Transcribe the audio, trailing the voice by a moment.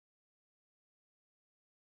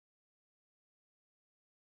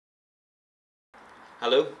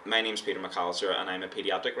Hello, my name is Peter McAlister and I'm a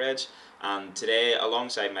paediatric reg, and today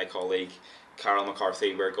alongside my colleague Carol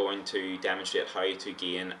McCarthy we're going to demonstrate how to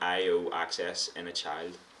gain IO access in a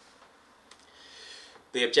child.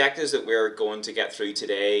 The objectives that we're going to get through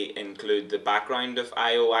today include the background of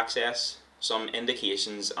IO access, some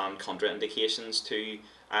indications and contraindications to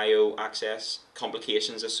IO access,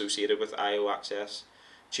 complications associated with IO access,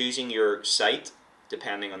 choosing your site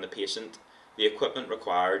depending on the patient, the equipment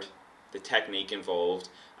required, the technique involved,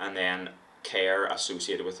 and then care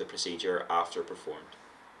associated with the procedure after performed.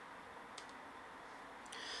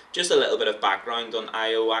 Just a little bit of background on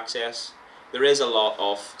IO access. There is a lot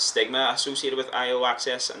of stigma associated with IO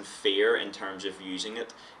access and fear in terms of using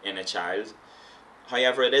it in a child.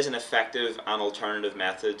 However, it is an effective and alternative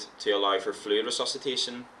method to allow for fluid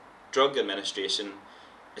resuscitation, drug administration,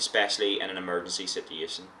 especially in an emergency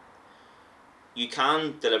situation. You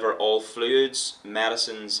can deliver all fluids,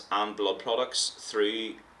 medicines and blood products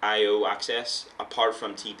through IO access apart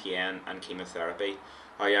from TPN and chemotherapy.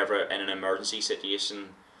 However, in an emergency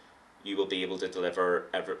situation you will be able to deliver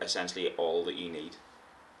essentially all that you need.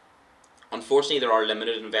 Unfortunately, there are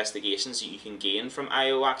limited investigations that you can gain from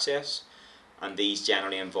IO access, and these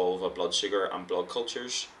generally involve a blood sugar and blood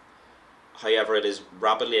cultures. However, it is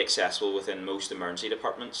rapidly accessible within most emergency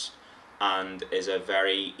departments and is a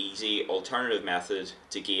very easy alternative method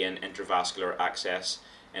to gain intravascular access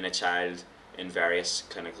in a child in various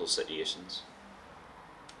clinical situations.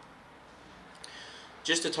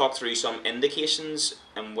 Just to talk through some indications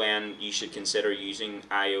and when you should consider using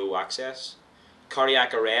IO access.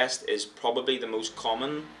 Cardiac arrest is probably the most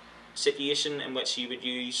common situation in which you would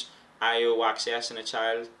use IO access in a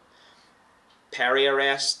child.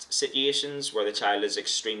 Peri-arrest situations where the child is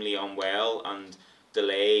extremely unwell and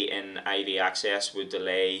delay in IV access would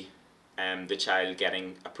delay the child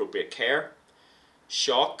getting appropriate care.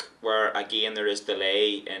 Shock, where again there is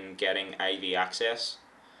delay in getting IV access.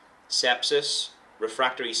 Sepsis,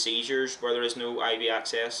 refractory seizures where there is no IV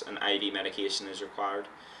access and IV medication is required.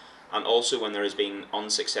 And also when there has been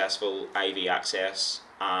unsuccessful IV access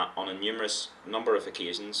on a numerous number of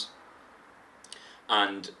occasions,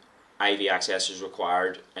 and IV access is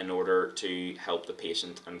required in order to help the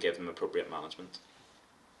patient and give them appropriate management.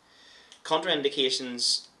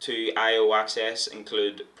 Contraindications to IO access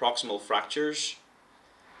include proximal fractures,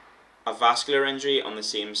 a vascular injury on the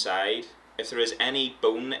same side, if there is any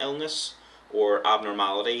bone illness or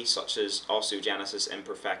abnormality such as osteogenesis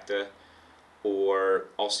imperfecta or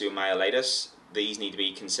osteomyelitis, these need to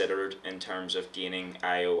be considered in terms of gaining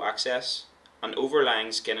IO access. An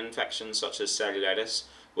overlying skin infection such as cellulitis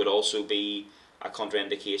would also be a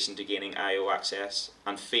contraindication to gaining IO access,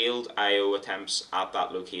 and failed IO attempts at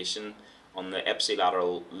that location on the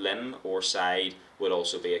ipsilateral limb or side would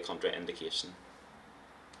also be a contraindication.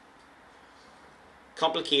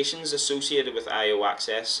 Complications associated with IO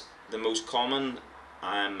access. The most common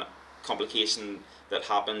complication that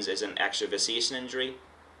happens is an extravasation injury,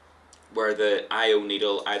 where the IO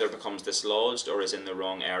needle either becomes dislodged or is in the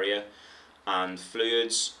wrong area, and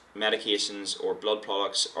fluids, medications or blood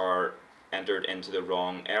products are entered into the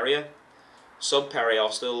wrong area.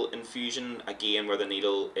 Subperiosteal infusion, again where the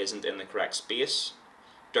needle isn't in the correct space.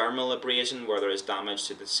 Dermal abrasion, where there is damage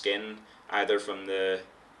to the skin either from the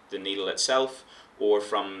needle itself or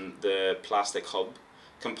from the plastic hub.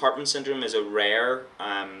 Compartment syndrome is a rare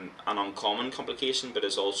and uncommon complication, but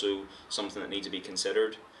is also something that needs to be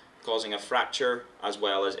considered, causing a fracture as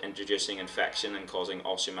well as introducing infection and causing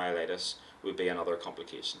osteomyelitis would be another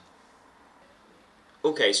complication.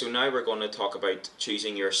 Okay, so now we're going to talk about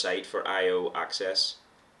choosing your site for IO access.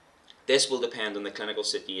 This will depend on the clinical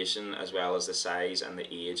situation as well as the size and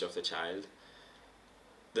the age of the child.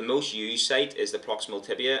 The most used site is the proximal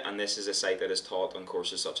tibia, and this is a site that is taught on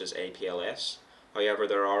courses such as APLS. However,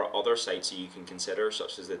 there are other sites that you can consider,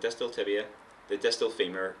 such as the distal tibia, the distal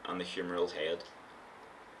femur and the humeral head.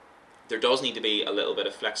 There does need to be a little bit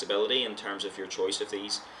of flexibility in terms of your choice of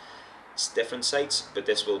these different sites, but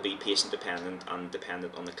this will be patient dependent and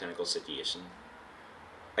dependent on the clinical situation.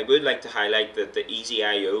 I would like to highlight that the easy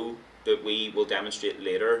IO that we will demonstrate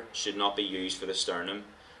later should not be used for the sternum,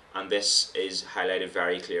 and this is highlighted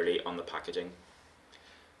very clearly on the packaging.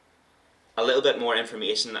 A little bit more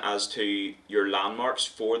information as to your landmarks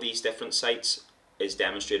for these different sites is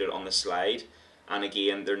demonstrated on the slide, and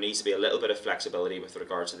again there needs to be a little bit of flexibility with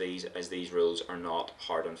regard to these, as these rules are not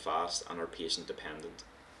hard and fast and are patient dependent.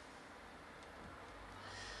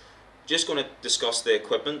 Just going to discuss the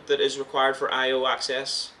equipment that is required for IO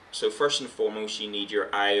access. So first and foremost you need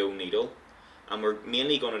your IO needle, and we're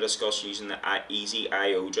mainly going to discuss using the Easy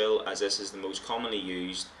IO drill, as this is the most commonly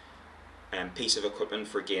used piece of equipment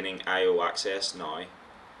for gaining IO access now.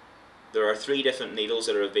 There are 3 different needles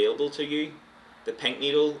that are available to you. The pink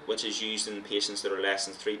needle, which is used in patients that are less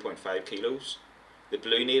than 3.5 kilos. The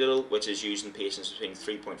blue needle, which is used in patients between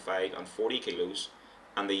 3.5 and 40 kilos.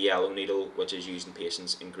 And the yellow needle, which is used in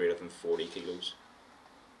patients in greater than 40 kilos.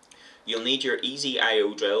 You'll need your easy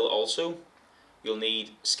IO drill also. You'll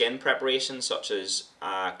need skin preparation such as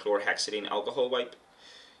a chlorhexidine alcohol wipe.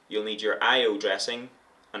 You'll need your IO dressing,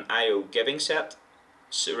 an IO giving set,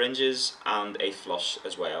 syringes and a flush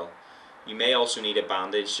as well. You may also need a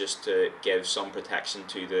bandage just to give some protection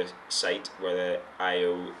to the site where the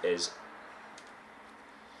IO is.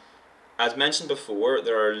 As mentioned before,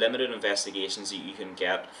 there are limited investigations that you can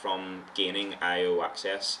get from gaining IO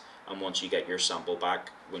access, and once you get your sample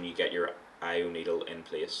back when you get your IO needle in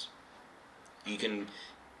place. You can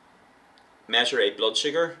measure a blood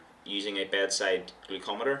sugar using a bedside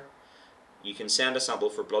glucometer. You can send a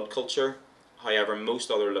sample for blood culture. However,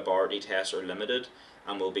 most other laboratory tests are limited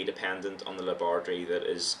and will be dependent on the laboratory that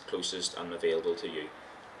is closest and available to you.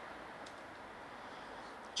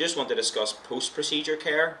 Just want to discuss post-procedure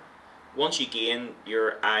care. Once you gain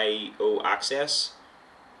your IO access,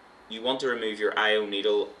 you want to remove your IO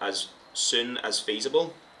needle as soon as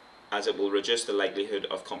feasible, as it will reduce the likelihood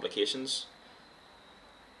of complications.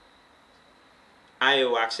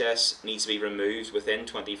 IO access needs to be removed within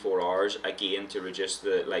 24 hours, again to reduce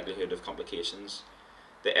the likelihood of complications.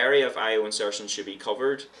 The area of IO insertion should be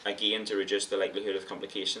covered, again to reduce the likelihood of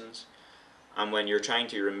complications. And when you're trying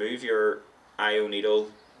to remove your IO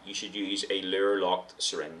needle, you should use a luer-locked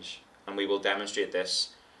syringe. And we will demonstrate this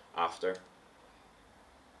after.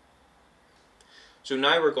 So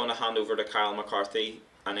now we're going to hand over to Kyle McCarthy,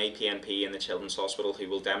 an APNP in the Children's Hospital, who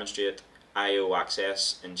will demonstrate IO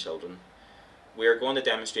access in children. We are going to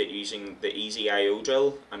demonstrate using the easy IO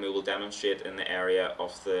drill, and we will demonstrate in the area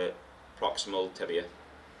of the proximal tibia.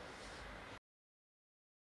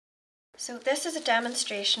 So this is a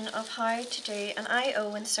demonstration of how to do an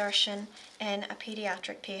IO insertion in a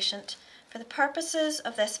paediatric patient. For the purposes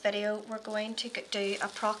of this video, we're going to do a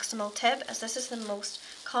proximal tib, as this is the most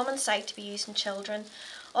common site to be used in children,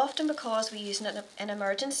 often because we use it in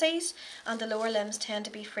emergencies and the lower limbs tend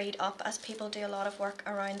to be freed up as people do a lot of work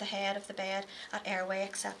around the head of the bed, at airway,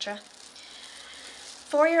 etc.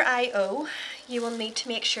 For your IO, you will need to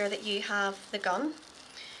make sure that you have the gun.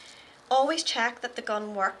 Always check that the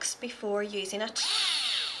gun works before using it.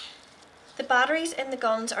 The batteries in the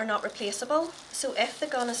guns are not replaceable, so if the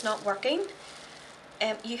gun is not working,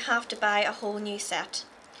 you have to buy a whole new set.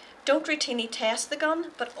 Don't routinely test the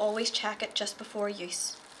gun, but always check it just before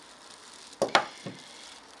use.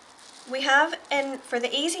 We have for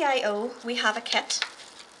the Easy IO, we have a kit,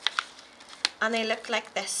 and they look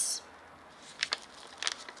like this.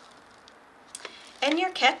 In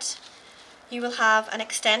your kit, you will have an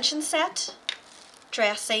extension set,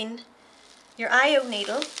 dressing, your IO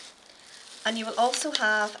needle, and you will also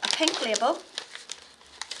have a pink label,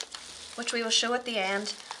 which we will show at the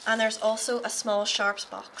end, and there's also a small sharps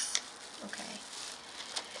box. Okay.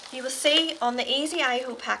 You will see on the Easy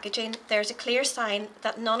IO packaging there's a clear sign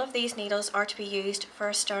that none of these needles are to be used for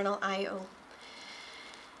external IO.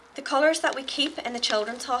 The colours that we keep in the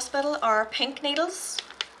Children's Hospital are pink needles,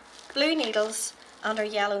 blue needles and our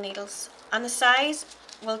yellow needles, and the size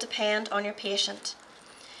will depend on your patient.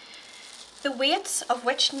 The weights of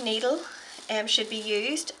which needle should be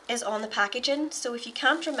used is on the packaging, so if you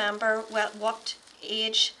can't remember what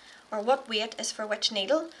age or what weight is for which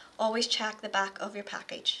needle, always check the back of your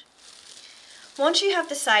package. Once you have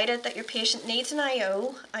decided that your patient needs an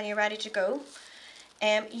IO and you're ready to go,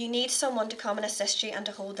 you need someone to come and assist you and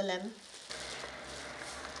to hold the limb.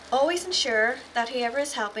 Always ensure that whoever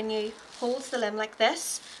is helping you holds the limb like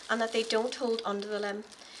this and that they don't hold under the limb.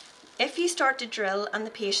 If you start to drill and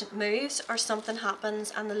the patient moves or something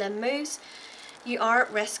happens and the limb moves, you are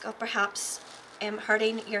at risk of perhaps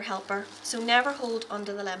hurting your helper, so never hold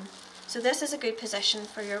under the limb. So this is a good position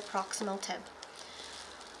for your proximal tib.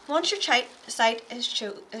 Once your site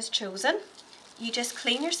is chosen, you just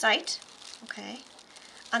clean your site, okay,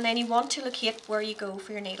 and then you want to locate where you go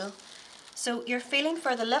for your needle. So you're feeling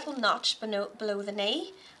for the little notch below the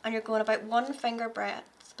knee, and you're going about 1 finger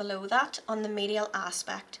breadth below that on the medial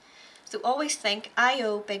aspect. So always think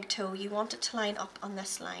IO big toe, you want it to line up on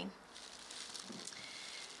this line.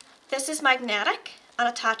 This is magnetic and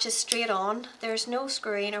attaches straight on. There's no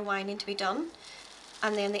screwing or winding to be done,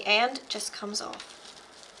 and then the end just comes off.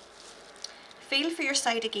 Feel for your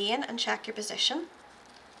site again and check your position.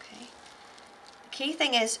 Okay. The key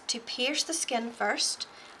thing is to pierce the skin first,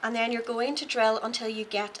 and then you're going to drill until you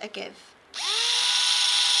get a give.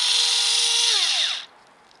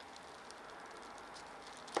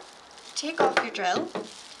 take off your drill,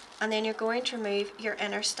 and then you're going to remove your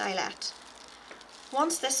inner stylet.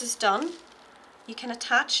 Once this is done, you can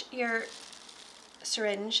attach your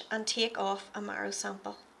syringe and take off a marrow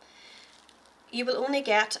sample. You will only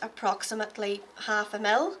get approximately ½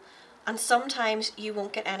 ml, and sometimes you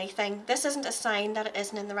won't get anything. This isn't a sign that it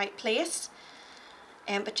isn't in the right place,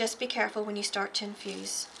 but just be careful when you start to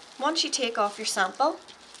infuse. Once you take off your sample,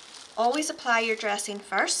 always apply your dressing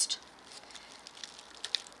first.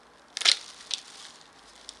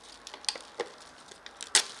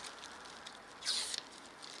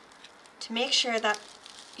 To make sure that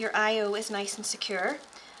your IO is nice and secure,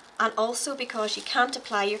 and also because you can't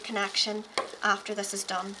apply your connection after this is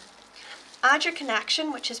done. Add your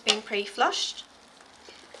connection, which has been pre-flushed,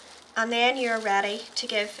 and then you're ready to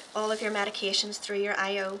give all of your medications through your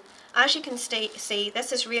IO. As you can see,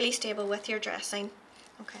 this is really stable with your dressing.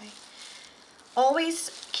 Okay.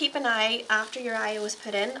 Always keep an eye after your IO is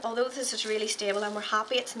put in. Although this is really stable and we're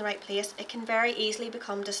happy it's in the right place, it can very easily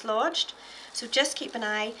become dislodged. So just keep an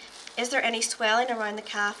eye. Is there any swelling around the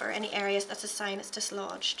calf or any areas that's a sign it's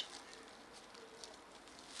dislodged?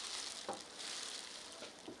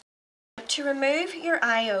 To remove your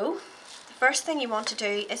IO, the first thing you want to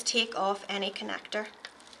do is take off any connector.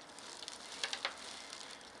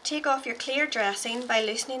 Take off your clear dressing by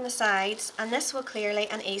loosening the sides, and this will clearly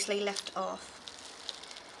and easily lift off.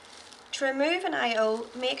 To remove an IO,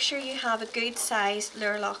 make sure you have a good sized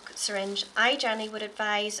Lure-Lock syringe. I generally would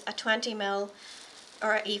advise a 20 ml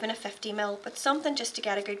or even a 50 ml, but something just to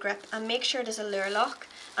get a good grip, and make sure it is a Lure-Lock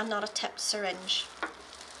and not a tipped syringe.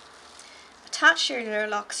 Attach your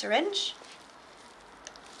Lure-Lock syringe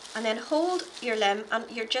and then hold your limb, and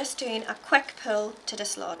you're just doing a quick pull to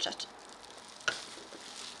dislodge it,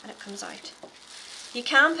 and it comes out. You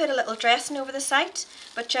can put a little dressing over the site,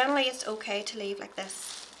 but generally it's okay to leave like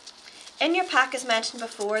this. In your pack, as mentioned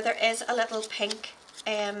before, there is a little pink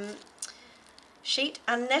sheet,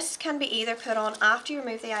 and this can be either put on after you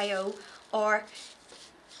remove the IO, or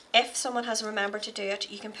if someone has remembered to do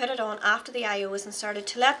it, you can put it on after the IO is inserted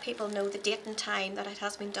to let people know the date and time that it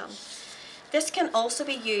has been done. This can also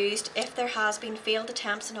be used if there has been failed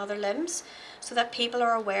attempts in other limbs, so that people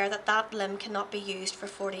are aware that that limb cannot be used for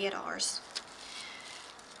 48 hours.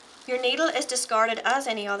 Your needle is discarded as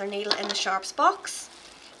any other needle in the sharps box,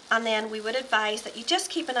 and then we would advise that you just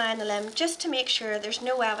keep an eye on the limb just to make sure there's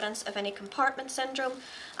no evidence of any compartment syndrome,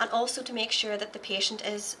 and also to make sure that the patient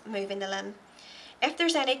is moving the limb. If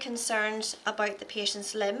there's any concerns about the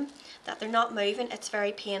patient's limb, that they're not moving, it's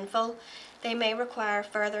very painful, they may require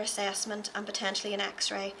further assessment and potentially an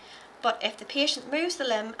x-ray. But if the patient moves the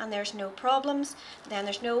limb and there's no problems, then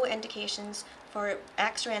there's no indications for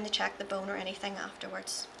x-raying to check the bone or anything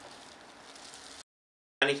afterwards.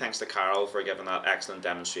 Many thanks to Carol for giving that excellent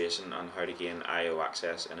demonstration on how to gain IO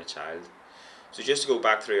access in a child. So just to go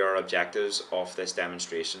back through our objectives of this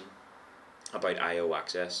demonstration about IO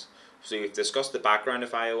access. So we've discussed the background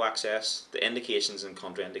of IO access, the indications and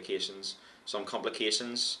contraindications, some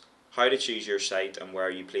complications, how to choose your site and where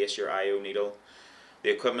you place your IO needle, the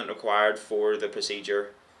equipment required for the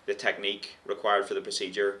procedure, the technique required for the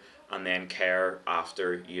procedure, and then care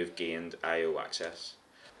after you've gained IO access.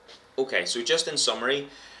 Okay, so just in summary,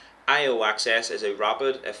 IO access is a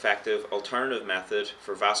rapid, effective alternative method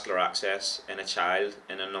for vascular access in a child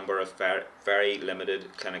in a number of very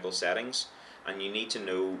limited clinical settings, and you need to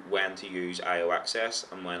know when to use IO access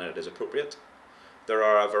and when it is appropriate. There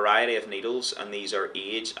are a variety of needles, and these are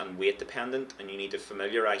age and weight dependent, and you need to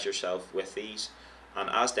familiarise yourself with these, and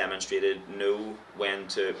as demonstrated, know when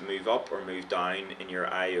to move up or move down in your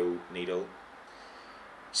IO needle.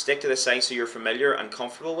 Stick to the sites that you're familiar and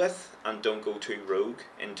comfortable with, and don't go too rogue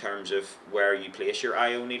in terms of where you place your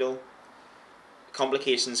IO needle.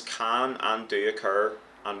 Complications can and do occur,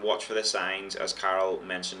 and watch for the signs as Carol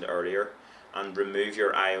mentioned earlier, and remove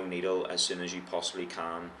your IO needle as soon as you possibly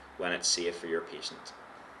can when it's safe for your patient.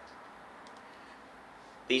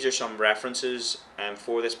 These are some references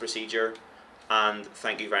for this procedure, and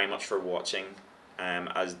thank you very much for watching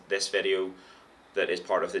as this video that is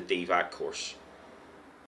part of the DVAC course.